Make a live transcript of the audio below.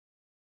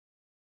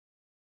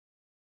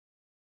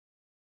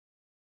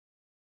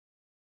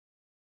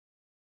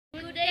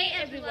Good day,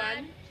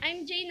 everyone.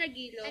 I'm Jay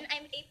Nagilo. And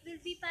I'm April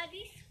B.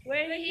 Paris.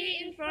 We're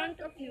here in front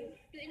of you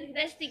to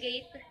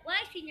investigate,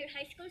 Why senior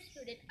high school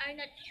students are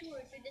not sure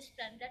to the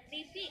strand that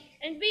they pick.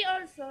 and we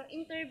also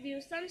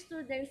interview some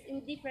students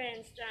in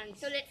different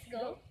strands. So let's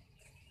go.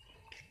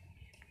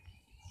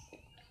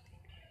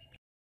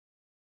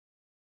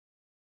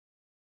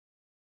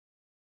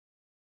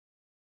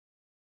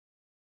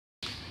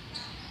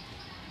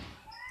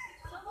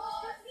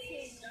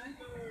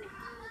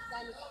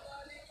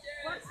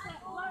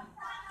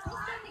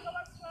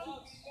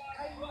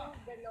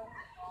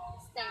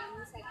 STEM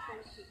section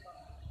people.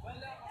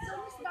 So,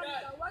 Ms.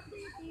 Danica, what do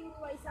you think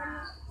why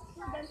some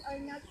students are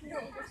not sure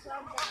in the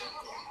strand that they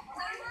take?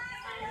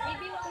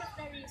 Maybe one of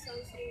the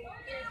reasons yung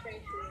peer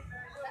pressure.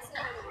 Kasi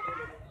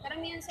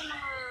karamihan sa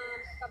mga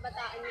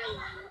kabataan ngayon,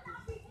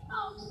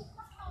 um,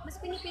 mas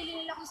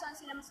pinipili nila kung saan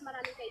sila mas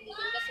maraming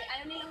kaibigan kasi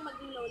ayaw nilang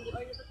maging lonely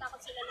or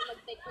natatakot sila na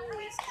mag-take ng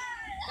risk.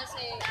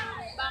 Kasi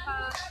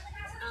baka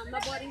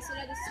maboring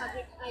sila sa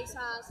subject ay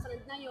sa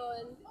strand na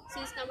yon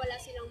since na wala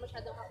silang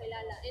masyadong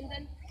kakilala. And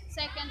then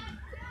second,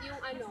 yung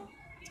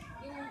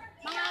yung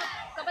mga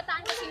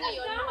kabataan kasi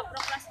ngayon, mga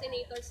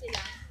procrastinator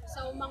sila.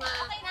 So mga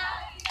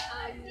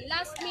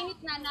last minute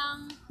na ng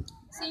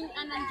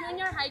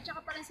junior high,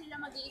 tsaka pa rin sila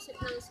mag-iisip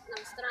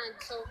ng strand.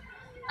 So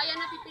kaya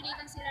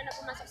napipilitan sila na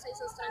pumasok sa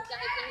isang strand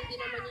kahit na hindi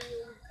naman yun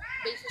yung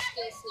basic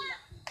skills nila.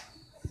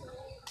 So,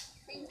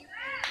 thank you.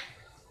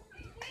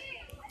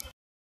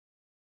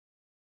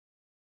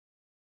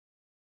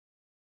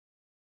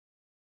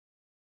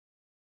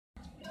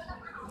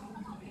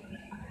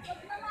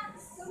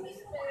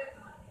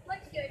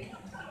 What's your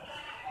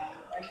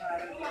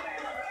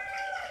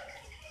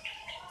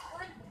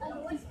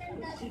what's the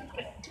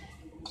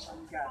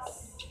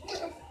Gas.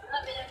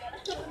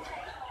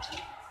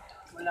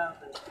 Wala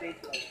ako.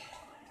 Straight lang.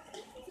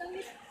 So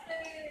Mr.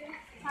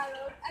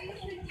 Harold, are you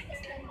sure to the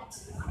strand that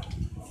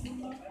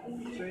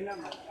Sure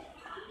naman.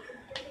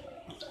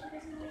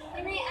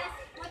 Can I ask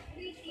what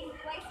do you think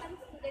why some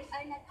students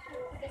are not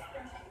sure to the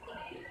strand that they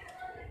pick?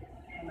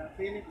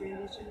 Feeling ko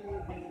hindi siya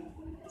yung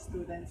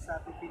students sa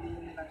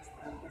pipiliin nilang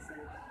strand kasi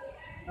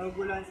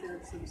naguguluhan sila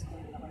sa gusto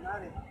nila.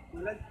 Kunwari,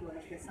 tulad ko,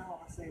 nag-guess ako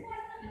kasi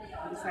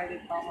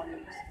undecided pa ako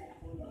yung gusto ko.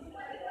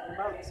 Ano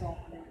ba, gusto ko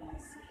kung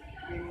is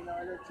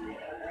criminology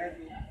or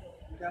heavy.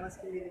 Kaya mas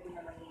pinili ko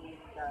na lang yung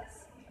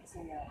gas. Kasi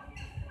nga,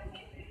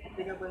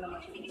 applicable naman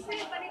siya sa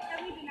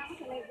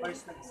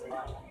first na gusto ko.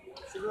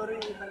 Siguro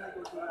yung iba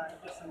naguguluhan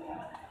kasi nga,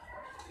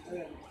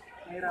 ayun,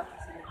 nahirapan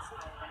sila sa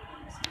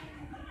gusto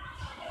nila.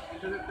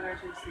 Nag-double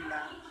pressure sila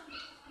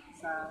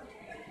sa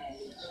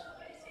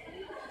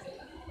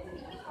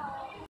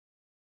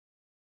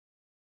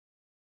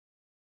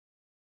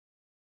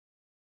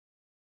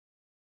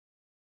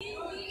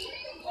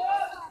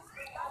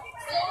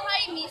So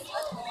hi Miss,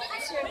 what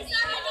is your name?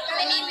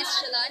 My name is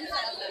Shalon.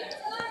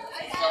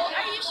 So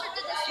are you sure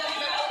to the strand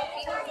that you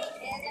pick?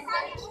 Yes, I'm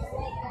very sure.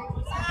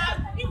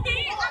 Hindi,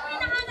 ang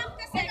hinahanap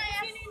kasi.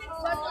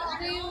 What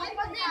do you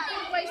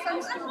think why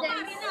some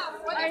students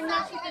are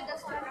not sure to the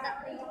strand that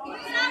they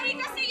pick?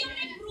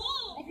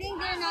 I think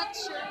they're not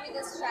sure with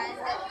the strand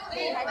that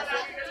they had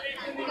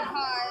picked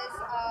because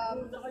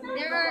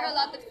there are a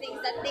lot of things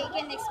that they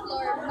can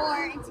explore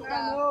more into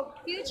the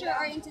future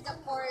or into the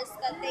course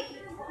that they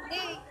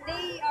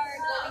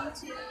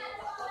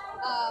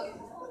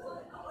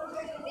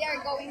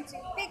are going to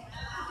pick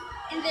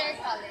in their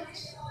college.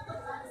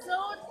 So,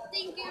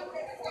 thank you.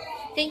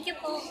 Thank you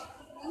po.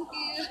 Thank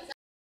you.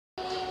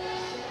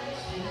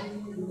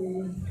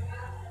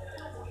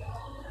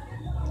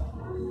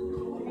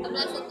 A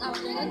blessed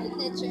afternoon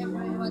to each and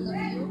every one of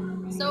you.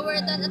 So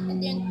we're done at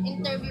the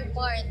interview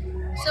part.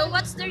 So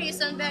what's the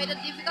reason behind the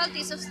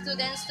difficulties of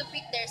students to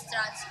pick their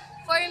strands?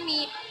 For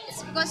me,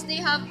 it's because we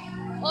have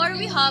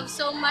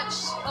so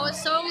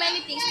many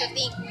things to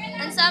think,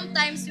 and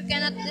sometimes we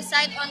cannot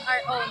decide on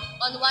our own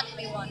on what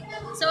we want.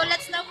 So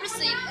let's now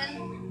proceed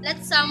and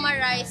let's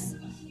summarize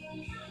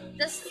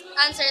the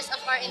answers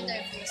of our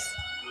interviews.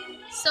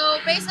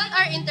 So based on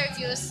our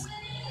interviews,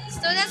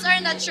 students are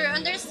not sure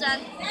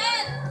understand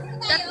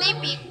that they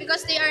pick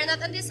because they are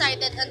not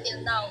undecided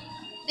until now.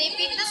 They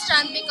pick the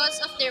strand because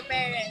of their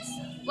parents.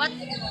 What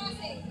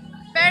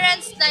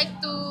parents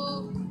like to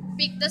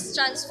pick the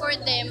strands for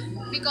them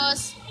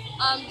because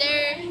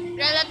their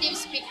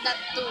relatives pick that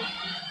too.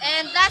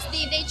 And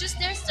lastly, they choose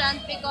their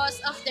strand because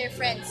of their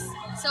friends.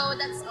 So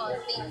that's all.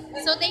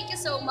 So thank you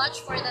so much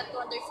for that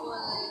wonderful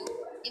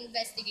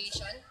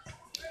investigation.